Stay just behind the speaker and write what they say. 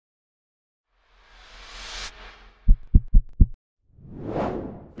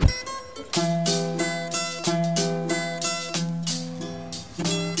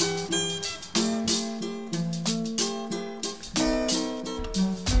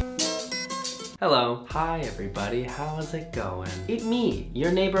Hello. Hi everybody, how's it going? It's me,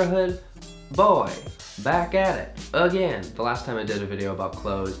 your neighborhood boy, back at it again. The last time I did a video about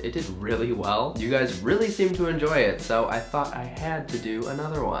clothes, it did really well. You guys really seemed to enjoy it, so I thought I had to do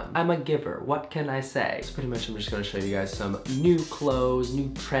another one. I'm a giver, what can I say? So pretty much I'm just gonna show you guys some new clothes,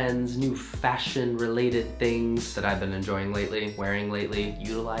 new trends, new fashion related things that I've been enjoying lately, wearing lately,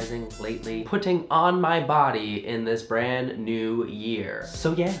 utilizing lately, putting on my body in this brand new year.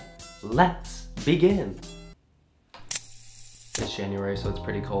 So yeah, let's begin. It's January, so it's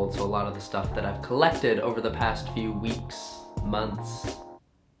pretty cold, so a lot of the stuff that I've collected over the past few weeks, months,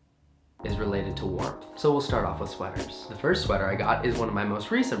 is related to warmth. So we'll start off with sweaters. The first sweater I got is one of my most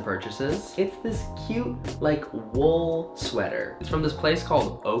recent purchases. It's this cute, like, wool sweater. It's from this place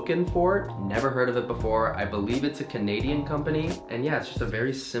called Oakenfort. Never heard of it before. I believe it's a Canadian company. And yeah, it's just a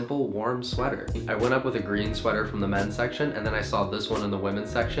very simple, warm sweater. I went up with a green sweater from the men's section, and then I saw this one in the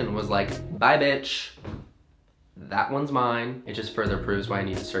women's section and was like, bye bitch. That one's mine. It just further proves why I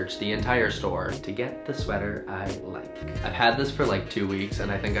need to search the entire store to get the sweater I like. I've had this for like 2 weeks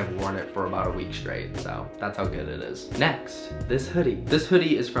and I think I've worn it for about a week straight, so that's how good it is. Next, this hoodie. This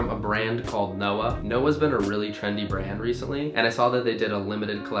hoodie is from a brand called Noah. Noah's been a really trendy brand recently, and I saw that they did a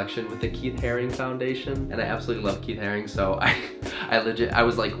limited collection with the Keith Haring Foundation, and I absolutely love Keith Haring, so I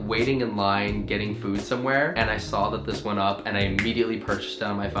was like waiting in line getting food somewhere, and I saw that this went up and I immediately purchased it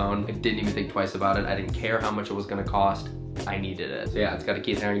on my phone. I didn't even think twice about it. I didn't care how much it was gonna cost. I needed it. So yeah, it's got a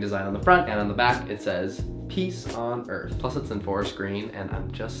Keith Haring design on the front, and on the back it says peace on earth. Plus it's in forest green, and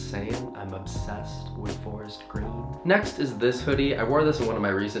I'm just saying, I'm obsessed with forest green. Next is this hoodie. I wore this in one of my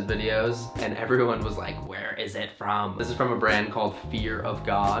recent videos and everyone was like, where is it from? This is from a brand called Fear of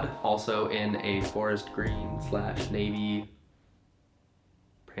God, also in a forest green / navy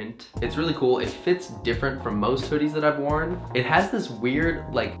print. It's really cool. It fits different from most hoodies that I've worn. It has this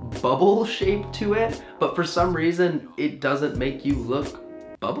weird like bubble shape to it, but for some reason it doesn't make you look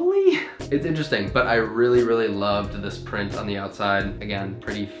bubbly. It's interesting, but I really loved this print on the outside. Again,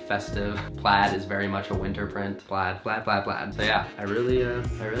 pretty festive. Plaid is very much a winter print. Plaid. So yeah, I really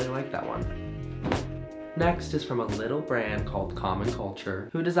like that one. Next is from a little brand called Common Culture.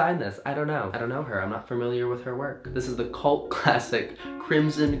 Who designed this? I don't know. I don't know her. I'm not familiar with her work. This is the cult classic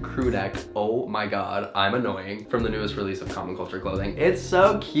Crimson crew neck. Oh my god, I'm annoying. From the newest release of Common Culture clothing. It's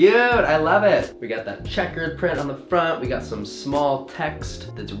so cute. I love it. We got that checkered print on the front. We got some small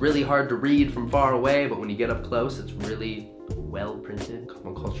text that's really hard to read from far away, but when you get up close, it's really well printed.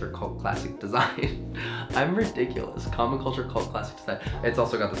 Common Culture cult classic design. I'm ridiculous. Common Culture cult classic design. It's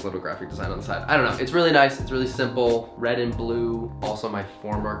also got this little graphic design on the side. I don't know. It's really nice. It's really simple. Red and blue. Also my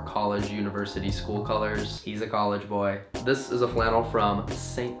former college, university, school colors. He's a college boy. This is a flannel from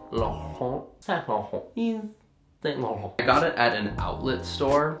Saint Laurent. Saint Laurent. I got it at an outlet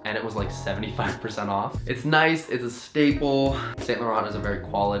store and it was like 75% off. It's nice. It's a staple. Saint Laurent is a very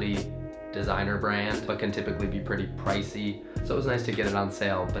quality designer brand, but can typically be pretty pricey. So it was nice to get it on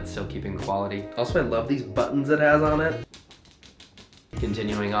sale, but still keeping the quality. Also, I love these buttons it has on it.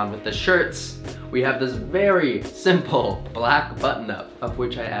 Continuing on with the shirts, we have this very simple black button-up, of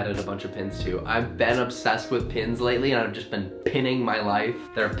which I added a bunch of pins to. I've been obsessed with pins lately, and I've just been pinning my life.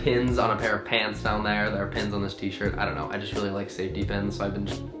 There are pins on a pair of pants down there. There are pins on this t-shirt. I don't know, I just really like safety pins, so I've been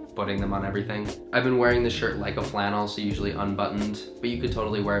just putting them on everything. I've been wearing this shirt like a flannel, so usually unbuttoned, but you could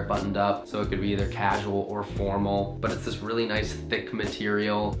totally wear it buttoned up, so it could be either casual or formal, but it's this really nice thick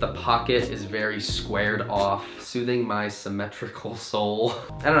material. The pocket is very squared off, soothing my symmetrical soul.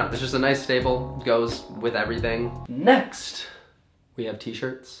 I don't know, it's just a nice staple, goes with everything. Next, we have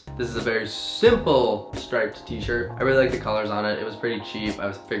t-shirts. This is a very simple striped t-shirt. I really like the colors on it. It was pretty cheap.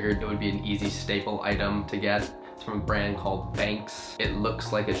 I figured it would be an easy staple item to get. It's from a brand called Banks. It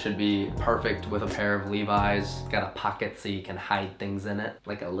looks like it should be perfect with a pair of Levi's. It's got a pocket so you can hide things in it,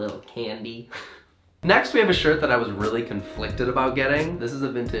 like a little candy. Next, we have a shirt that I was really conflicted about getting. This is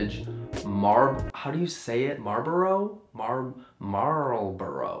a vintage how do you say it? Marlboro? Marlboro.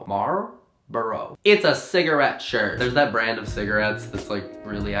 It's a cigarette shirt. There's that brand of cigarettes that's like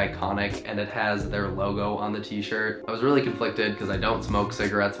really iconic, and it has their logo on the t-shirt. I was really conflicted because I don't smoke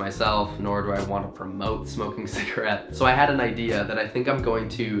cigarettes myself, nor do I want to promote smoking cigarettes. So I had an idea that I think I'm going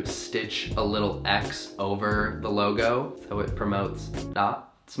to stitch a little X over the logo so it promotes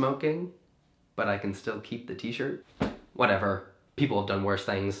not smoking, but I can still keep the t-shirt. Whatever. People have done worse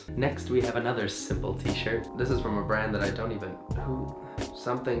things. Next, we have another simple t-shirt. This is from a brand that I don't even,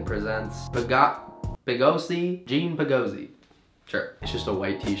 something presents. Pigossi, Jean Pigossi. Sure. It's just a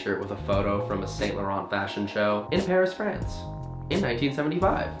white t-shirt with a photo from a Saint Laurent fashion show in Paris, France. in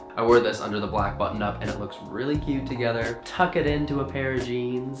 1975. I wore this under the black button up and it looks really cute together. Tuck it into a pair of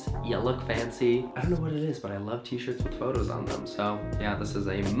jeans, you look fancy. I don't know what it is, but I love t-shirts with photos on them. So yeah, this is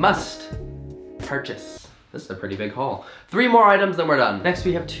a must purchase. This is a pretty big haul. 3 more items, then we're done. Next,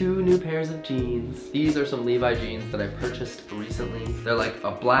 we have 2 new pairs of jeans. These are some Levi jeans that I purchased recently. They're like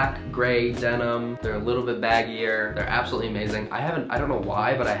a black, gray denim. They're a little bit baggier. They're absolutely amazing. I don't know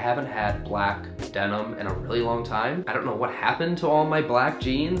why, but I haven't had black denim in a really long time. I don't know what happened to all my black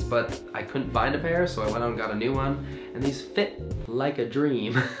jeans, but I couldn't find a pair, so I went out and got a new one. And these fit like a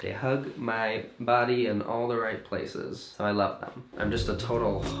dream. They hug my body in all the right places, so I love them. I'm just a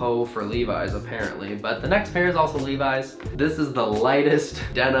total hoe for Levi's apparently, but the next pair is also Levi's. This is the lightest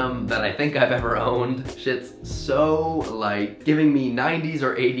denim that I think I've ever owned. Shit's so light, giving me 90s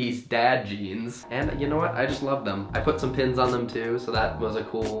or 80s dad jeans. And you know what? I just love them. I put some pins on them too, so that was a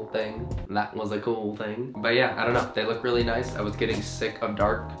cool thing. That was a cool thing. But yeah, I don't know. They look really nice. I was getting sick of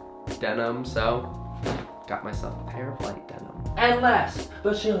dark denim, so got myself a pair of light denim. And last,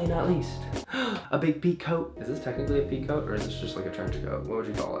 but surely not least, a big peak coat. Is this technically a peak coat or is this just like a trench coat? What would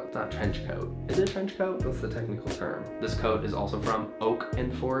you call it? It's not a trench coat. Is it a trench coat? What's the technical term? This coat is also from Oak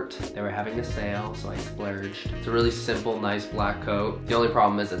and Fort. They were having a sale, so I splurged. It's a really simple, nice black coat. The only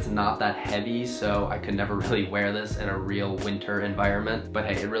problem is it's not that heavy, so I could never really wear this in a real winter environment. But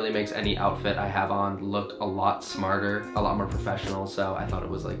hey, it really makes any outfit I have on look a lot smarter, a lot more professional, so I thought it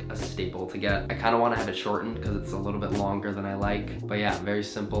was like a staple to get. I kind of want to have it shortened because it's a little bit longer than I like. But yeah, very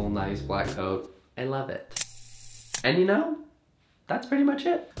simple, nice black coat. I love it. And you know, that's pretty much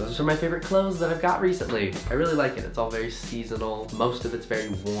it. Those are my favorite clothes that I've got recently. I really like it. It's all very seasonal. Most of it's very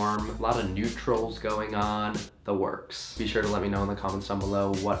warm. A lot of neutrals going on. The works. Be sure to let me know in the comments down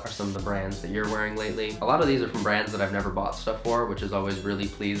below what are some of the brands that you're wearing lately. A lot of these are from brands that I've never bought stuff for, which is always really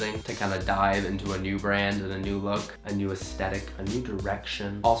pleasing to kind of dive into a new brand and a new look, a new aesthetic, a new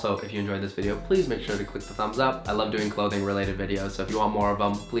direction. Also, if you enjoyed this video, please make sure to click the thumbs up. I love doing clothing related videos, so if you want more of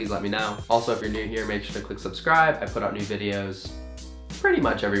them, please let me know. Also, if you're new here, make sure to click subscribe. I put out new videos pretty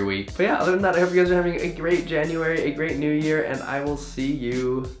much every week. But yeah, other than that, I hope you guys are having a great January, a great new year, and I will see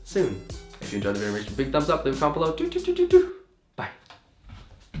you soon. If you enjoyed the video, make sure to big thumbs up, leave a comment below.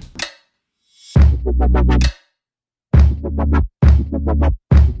 Bye.